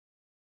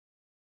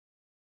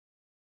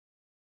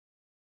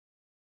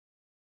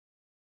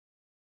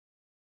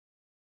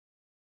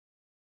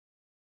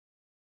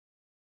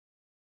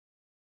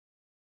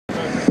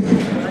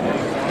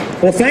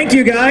Well, thank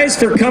you guys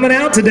for coming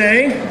out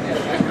today.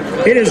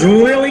 It is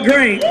really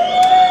great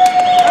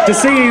to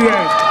see you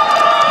guys.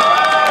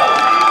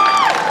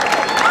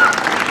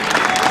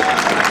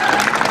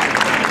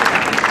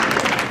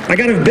 I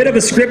got a bit of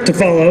a script to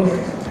follow,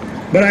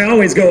 but I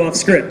always go off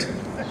script.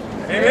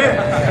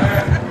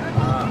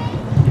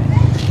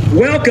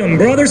 Welcome,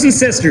 brothers and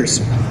sisters,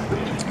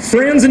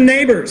 friends and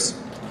neighbors.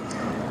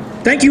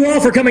 Thank you all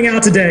for coming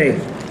out today.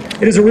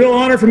 It is a real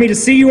honor for me to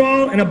see you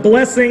all and a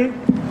blessing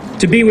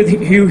to be with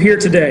you here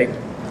today.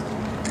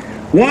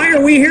 Why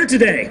are we here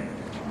today?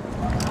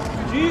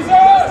 Jesus!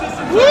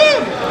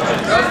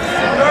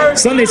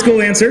 Sunday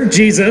school answer,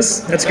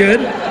 Jesus. That's good.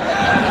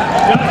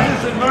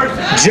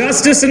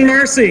 Justice and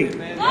mercy.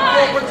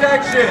 Equal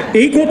protection.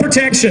 Equal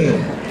protection,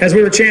 as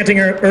we were chanting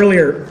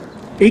earlier.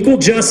 Equal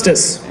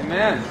justice.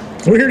 Amen.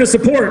 We're here to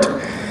support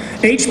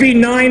HB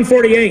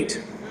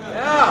 948,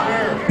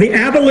 the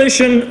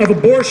Abolition of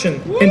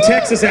Abortion in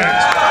Texas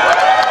Act.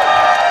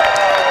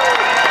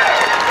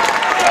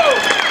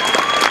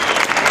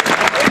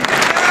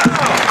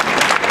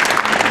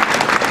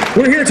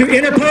 We're here to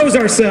interpose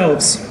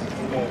ourselves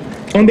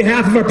on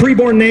behalf of our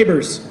preborn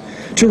neighbors,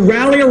 to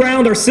rally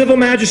around our civil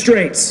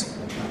magistrates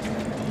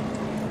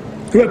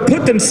who have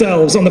put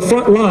themselves on the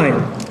front line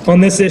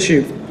on this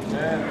issue.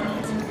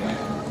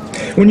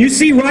 When you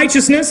see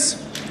righteousness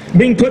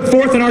being put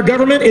forth in our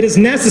government, it is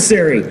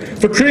necessary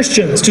for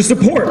Christians to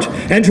support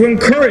and to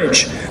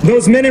encourage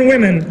those men and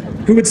women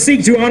who would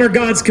seek to honor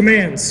God's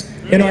commands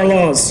in our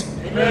laws.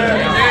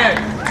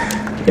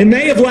 Amen. In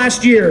May of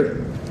last year,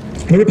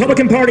 the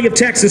Republican Party of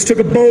Texas took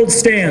a bold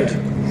stand.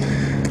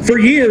 For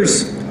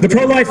years, the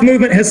pro-life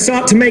movement has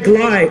sought to make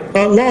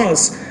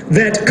laws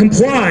that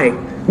comply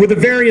with the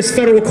various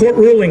federal court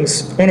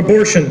rulings on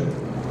abortion.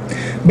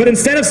 But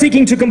instead of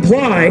seeking to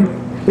comply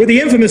with the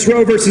infamous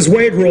Roe v.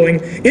 Wade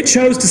ruling, it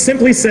chose to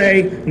simply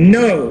say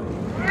no.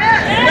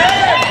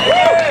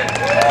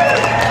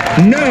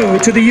 No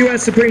to the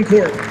U.S. Supreme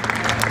Court.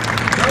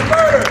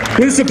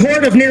 With the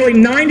support of nearly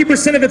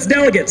 90% of its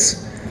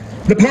delegates,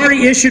 the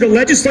party issued a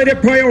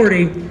legislative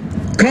priority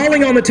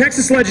calling on the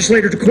Texas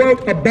Legislature to,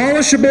 quote,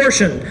 abolish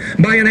abortion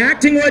by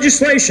enacting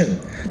legislation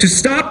to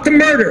stop the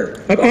murder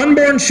of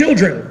unborn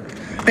children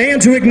and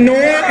to ignore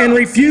and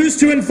refuse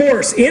to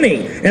enforce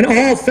any and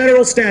all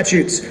federal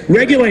statutes,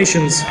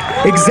 regulations,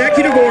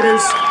 executive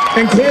orders,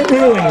 and court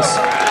rulings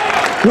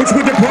which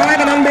would deprive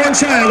an unborn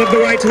child of the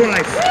right to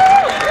life.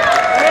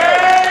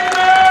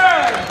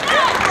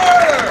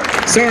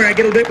 Sorry, I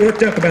get a bit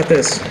worked up about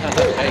this.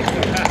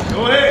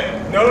 Go ahead.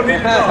 No need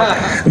to talk.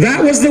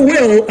 That was the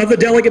will of the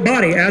delegate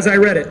body as I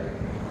read it.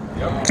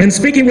 And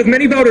speaking with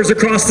many voters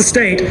across the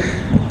state,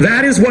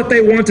 that is what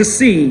they want to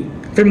see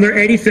from their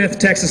 85th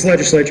Texas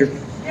Legislature.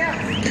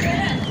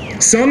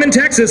 Some in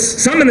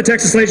the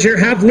Texas Legislature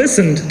have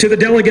listened to the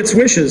delegates'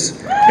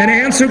 wishes and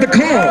answered the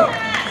call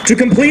to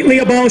completely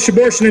abolish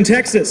abortion in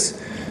Texas.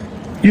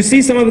 You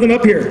see some of them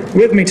up here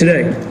with me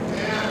today,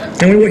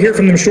 and we will hear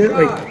from them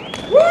shortly.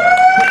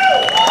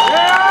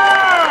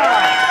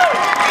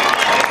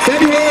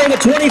 February the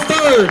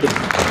 23rd,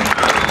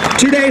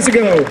 2 days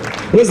ago,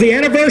 was the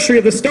anniversary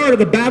of the start of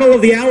the Battle of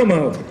the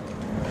Alamo.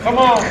 Come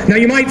on. Now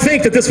you might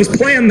think that this was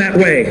planned that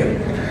way,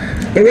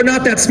 but we're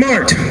not that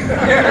smart.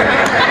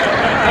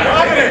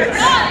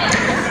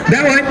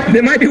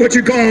 That might be what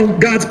you call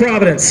God's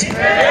providence.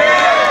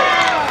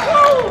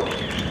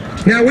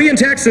 Now we in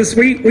Texas,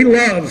 we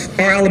love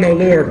our Alamo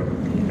lore.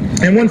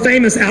 And one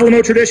famous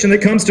Alamo tradition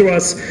that comes to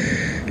us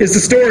is the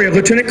story of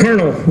Lieutenant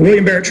Colonel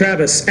William Barrett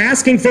Travis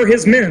asking for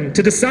his men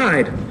to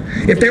decide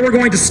if they were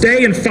going to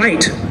stay and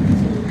fight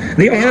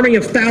the army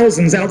of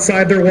thousands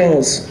outside their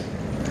walls,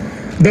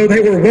 though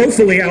they were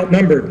woefully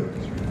outnumbered.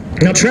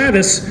 Now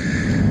Travis,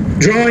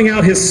 drawing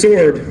out his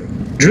sword,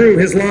 drew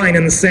his line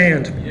in the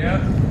sand.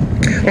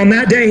 On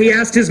that day, he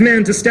asked his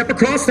men to step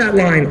across that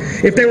line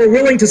if they were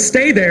willing to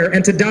stay there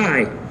and to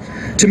die,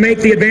 to make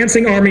the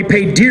advancing army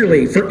pay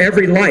dearly for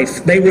every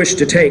life they wished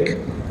to take.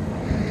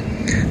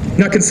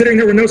 Now, considering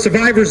there were no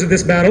survivors of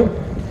this battle,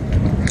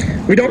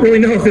 we don't really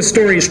know if this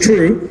story is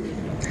true,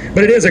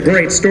 but it is a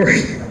great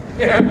story.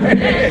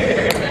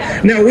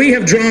 Now, we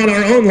have drawn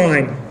our own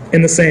line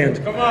in the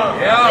sand. Come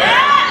on.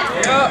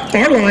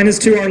 Our line is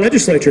to our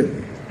legislature.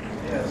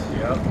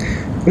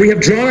 We have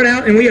drawn it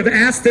out and we have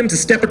asked them to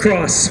step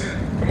across.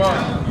 Come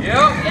on.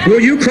 Will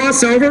you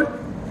cross over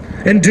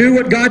and do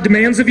what God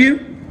demands of you?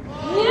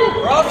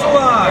 Cross the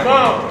line. Come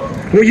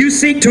on. Will you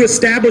seek to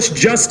establish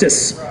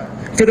justice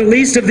for the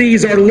least of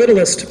these, our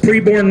littlest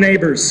preborn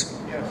neighbors?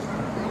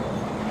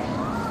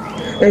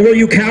 Or will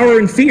you cower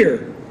in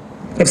fear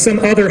of some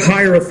other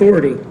higher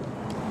authority,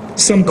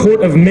 some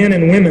court of men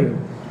and women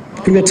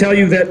who will tell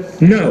you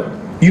that, no,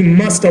 you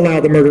must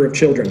allow the murder of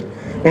children,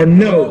 or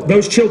no,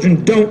 those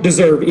children don't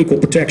deserve equal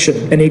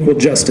protection and equal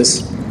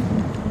justice?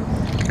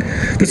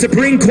 The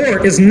Supreme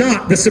Court is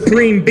not the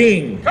supreme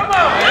being. Come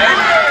on.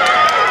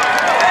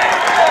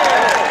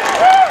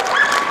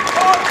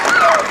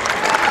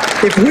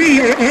 If we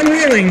are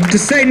unwilling to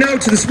say no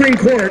to the Supreme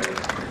Court,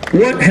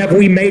 what have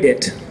we made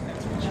it?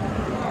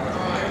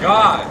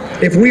 God.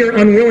 If we are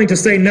unwilling to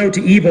say no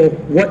to evil,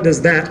 what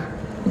does that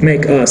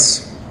make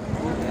us?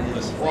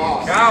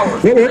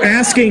 What we're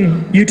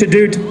asking you to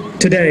do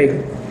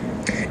today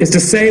is to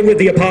say with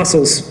the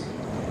apostles,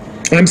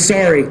 I'm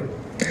sorry,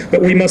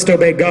 but we must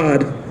obey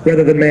God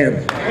rather than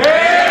man.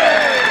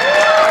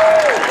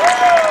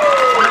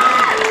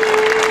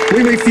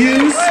 We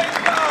refuse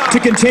to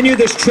continue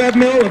this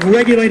treadmill of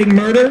regulating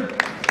murder.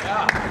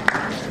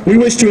 We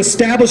wish to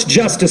establish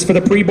justice for the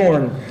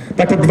preborn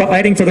by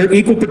providing for their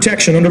equal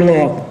protection under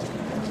law.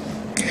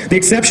 The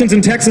exceptions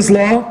in Texas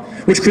law,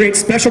 which create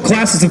special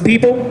classes of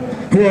people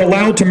who are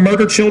allowed to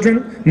murder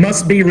children,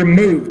 must be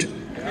removed.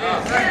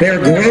 They are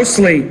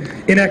grossly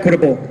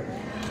inequitable.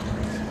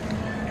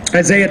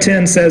 Isaiah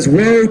 10 says,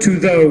 "Woe to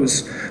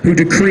those who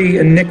decree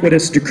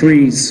iniquitous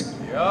decrees,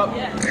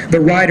 the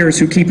writers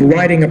who keep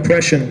writing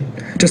oppression,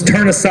 to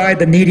turn aside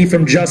the needy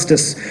from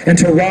justice, and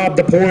to rob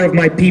the poor of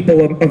my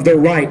people of their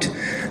right,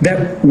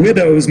 that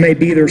widows may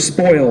be their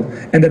spoil,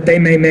 and that they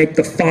may make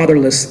the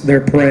fatherless their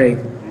prey."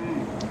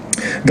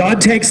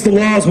 God takes the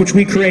laws which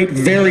we create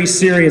very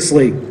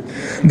seriously.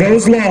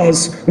 Those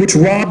laws which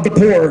rob the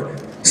poor,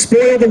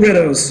 spoil the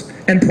widows,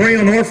 and prey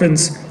on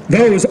orphans,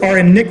 those are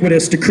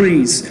iniquitous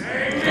decrees.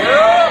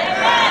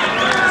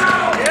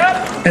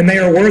 And they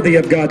are worthy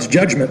of God's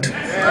judgment.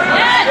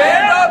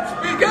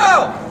 Speak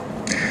out.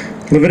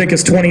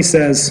 Leviticus 20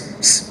 says,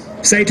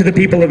 "Say to the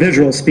people of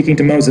Israel," speaking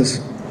to Moses,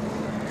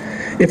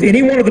 "if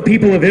any one of the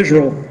people of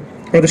Israel,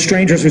 or the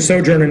strangers who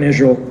sojourn in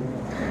Israel,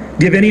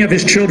 give any of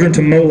his children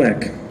to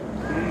Molech,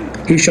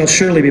 he shall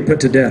surely be put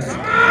to death."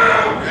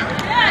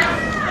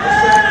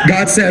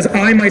 God says,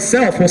 "I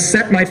myself will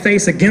set my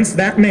face against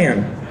that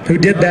man who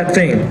did that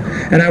thing,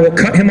 and I will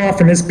cut him off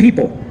from his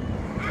people,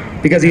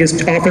 because he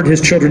has offered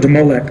his children to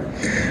Molech."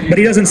 But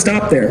he doesn't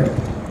stop there.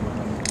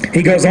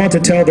 He goes on to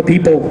tell the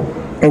people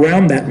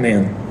around that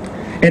man,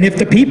 "And if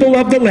the people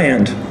of the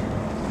land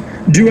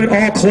do at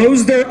all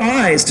close their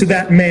eyes to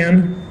that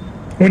man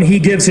when he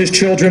gives his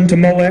children to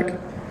Molech,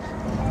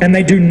 and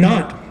they do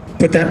not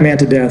put that man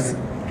to death,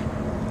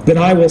 then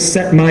I will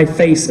set my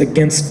face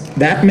against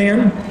that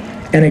man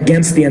and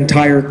against the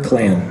entire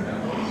clan."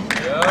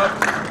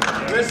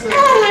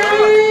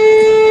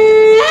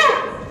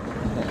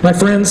 My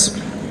friends,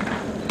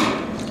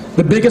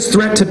 the biggest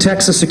threat to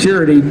Texas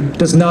security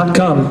does not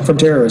come from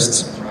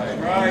terrorists.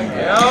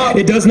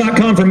 It does not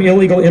come from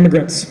illegal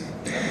immigrants.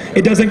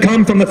 It doesn't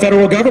come from the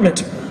federal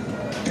government.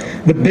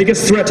 The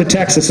biggest threat to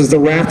Texas is the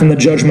wrath and the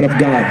judgment of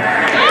God.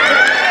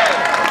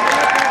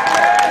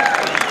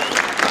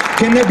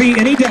 Can there be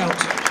any doubt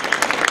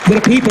that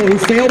a people who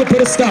fail to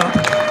put a stop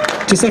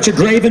to such a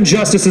grave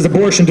injustice as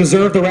abortion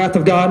deserve the wrath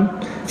of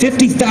God?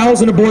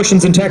 50,000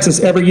 abortions in Texas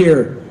every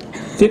year.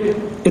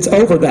 It's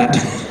over that.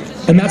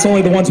 And that's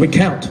only the ones we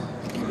count.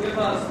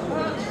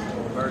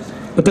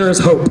 But there is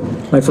hope,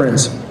 my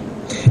friends.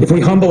 If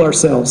we humble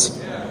ourselves,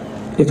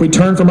 if we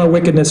turn from our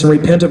wickedness and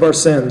repent of our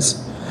sins,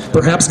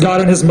 perhaps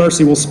God in His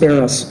mercy will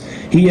spare us.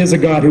 He is a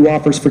God who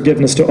offers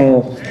forgiveness to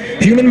all.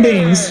 Human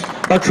beings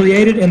are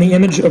created in the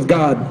image of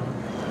God,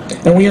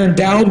 and we are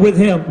endowed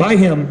by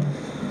Him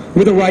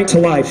with a right to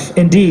life.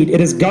 Indeed, it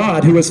is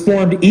God who has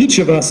formed each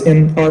of us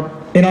in our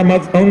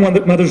own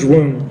mother's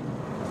womb.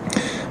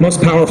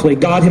 Most powerfully,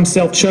 God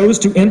Himself chose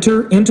to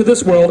enter into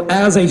this world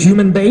as a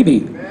human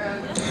baby,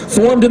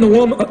 formed in the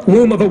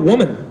womb of a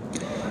woman,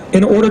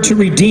 in order to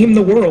redeem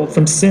the world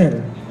from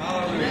sin,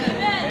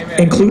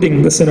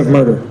 including the sin of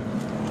murder.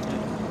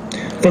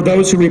 For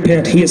those who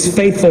repent, He is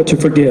faithful to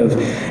forgive.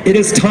 It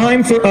is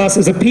time for us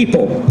as a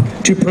people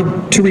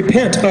to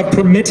repent of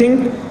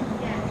permitting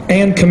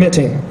and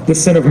committing the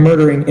sin of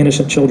murdering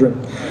innocent children.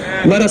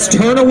 Let us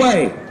turn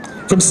away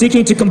from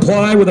seeking to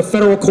comply with a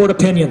federal court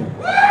opinion.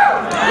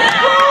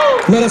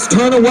 Let us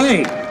turn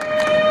away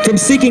from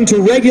seeking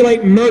to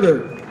regulate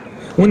murder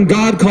when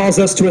God calls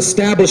us to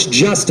establish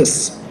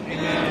justice.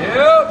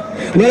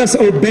 Let us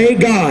obey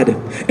God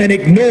and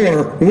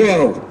ignore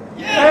Roe.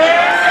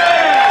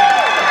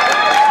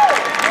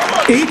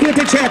 Equal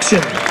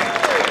protection,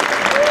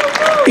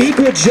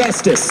 equal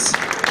justice.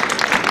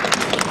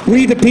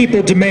 We the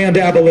people demand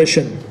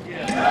abolition.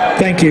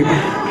 Thank you.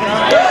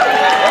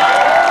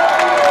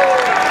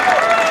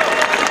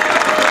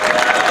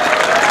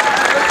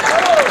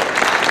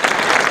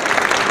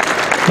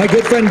 My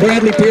good friend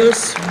Bradley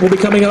Pierce will be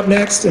coming up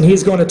next, and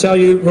he's going to tell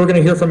you who we're going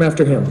to hear from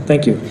after him.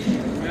 Thank you.